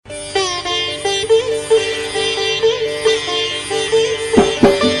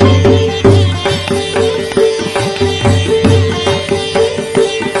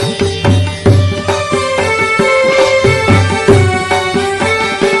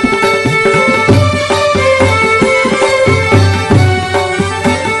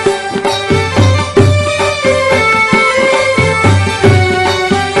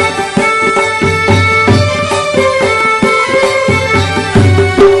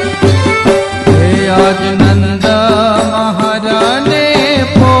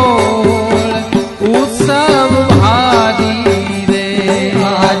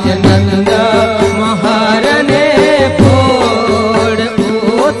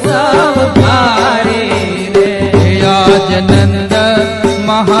नंद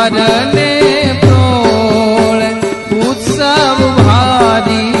महारने पोल उत्सव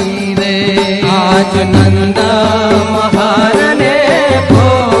भारी रे। आज नंद महारने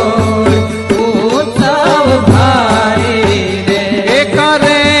पोल उत्सव भारी रे।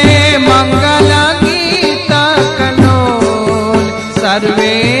 करे मंगल गीत कलोल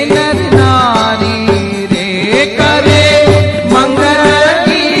सर्वे नर नारी रे। करे मंगल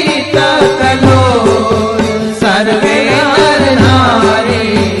गीत कलोल सर्वे नर नारी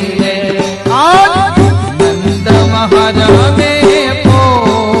रे। आज नंद महारने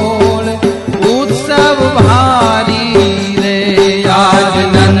पोल उत्सव भारी रे। आज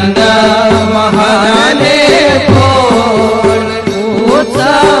नंद महारने पोल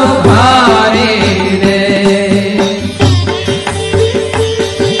उत्सव भारी रे।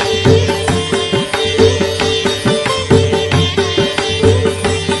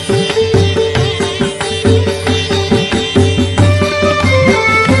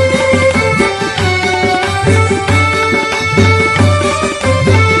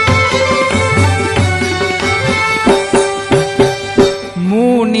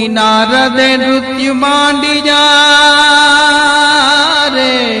 मुनि नारद नृत्य मांडी जा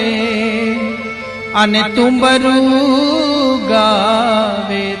रे अने तुम्बरू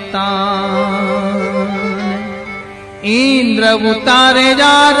गावे तान। इंद्र उतारे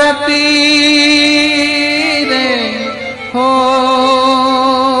जारती रे हो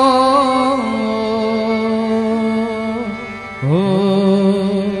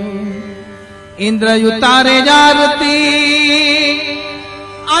इंद्र उतारे जारती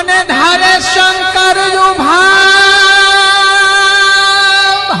अनधर शंकर जो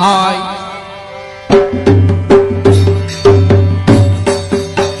भाई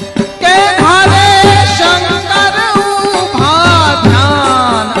के धरे शंकर उभा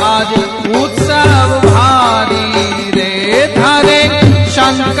ध्यान आज उत्सव भारी रे। धरे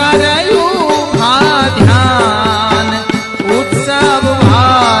शंकर उभा ध्यान उत्सव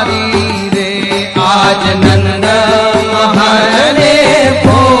भारी रे। आज नंद महारने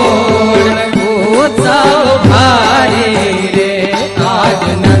पोल उत्सव भारी रे। आज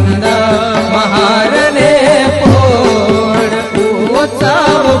नंद महारने पोल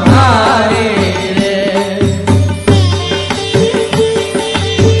उत्सव भारी रे।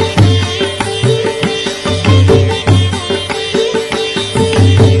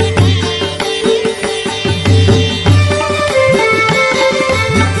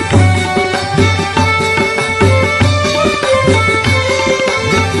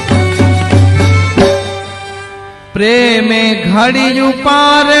 प्रेमे घड़ियु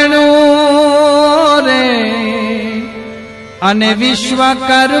पारणु रे अने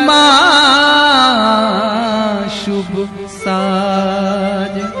विश्वकर्मा शुभ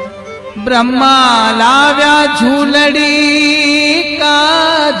साज। ब्रह्मा लाव्या झूलड़ी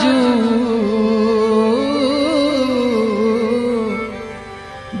काजू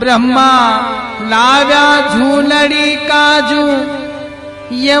ब्रह्मा लाव्या झूलड़ी काजू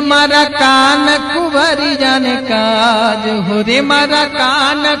ये मारा कान कुंवरी जाने काज हो रे। मारा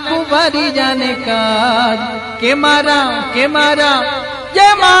कान कुंवरी जाने काज के मारा ये मारा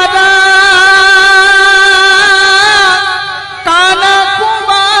कान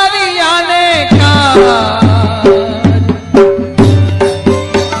कुंवरी जाने काज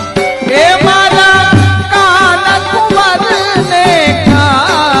के मारा कान कुंवर ने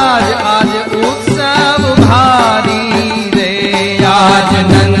काज आज उत्सव भारी रे। आज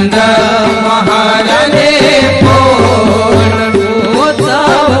नंद महारने पोल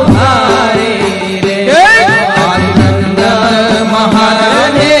उत्सव भारी रे। आज नंद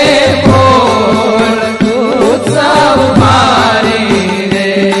महारने पोल उत्सव भारी रे।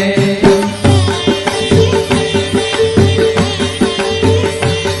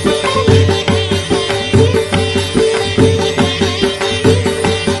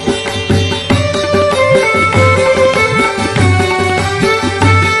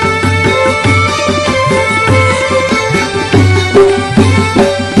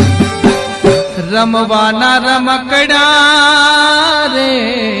 रमवाना रमकड़ा रे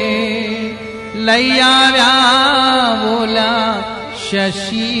लैया बोला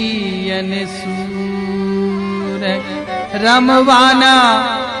शशि अन सूर। रमवाना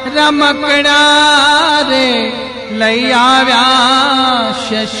रमकड़ा रे लैया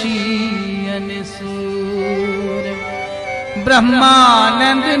शशि अन सूर।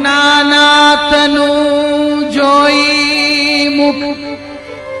 ब्रह्मानंद नानातनु जोई मुख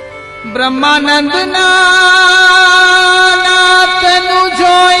ब्रह्मानंद नानातनु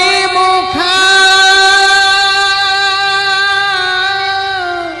जोई मुख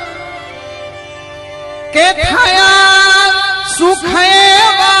के थया सुख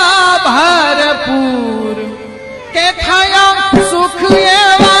एवा भरपूर के थया सुख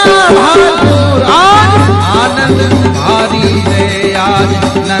एवा भरपूर। आज आनंद भारी रे आज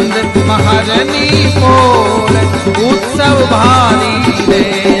नंद महारनी पोल उत्सव भारी रे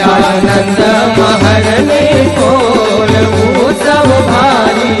आज नंद महारनी पोल उत्सव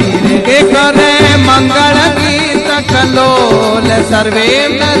भारी रे। के करे मंगल गीत कलोल सर्वे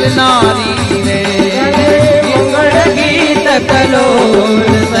नर नारी रे मंगल गीत कलोल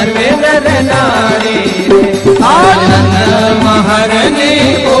सर्वे नर नारी रे। आज नंद महारनी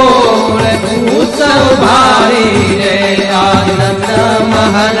पोल उत्सव भारी रे आज नंद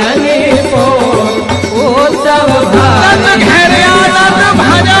महारनी पोल उत्सव भारी घेर आनंद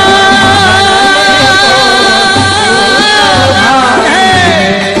भजा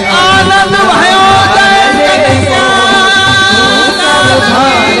आनंद भयो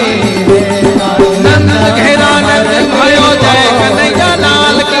नंद घेर आनंद भयो जय कन्हैया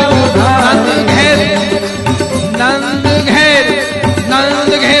लाल की। नंद घेर नंद घेर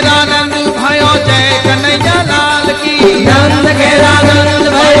नंद घेर आनंद भयो जय कन्हैया लाल की। नंद घेर आनंद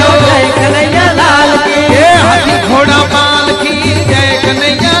भयो जय कन्हैया लाल की। हाथी घोड़ा पाल की जय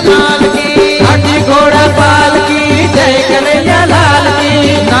कन्हैया लाल की। हाथी घोड़ा पाल की जय कन्हैया लाल की।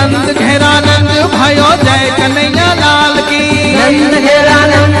 नंद घेरानंद भयो जय कन्हैया लाल की। नंद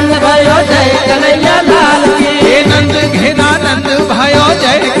घेरानंद भयो जय कन्हैया लाल की। नंद घेरानंद भयो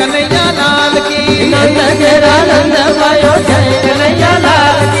जय कन्हैया लाल की। नंद घेरानंद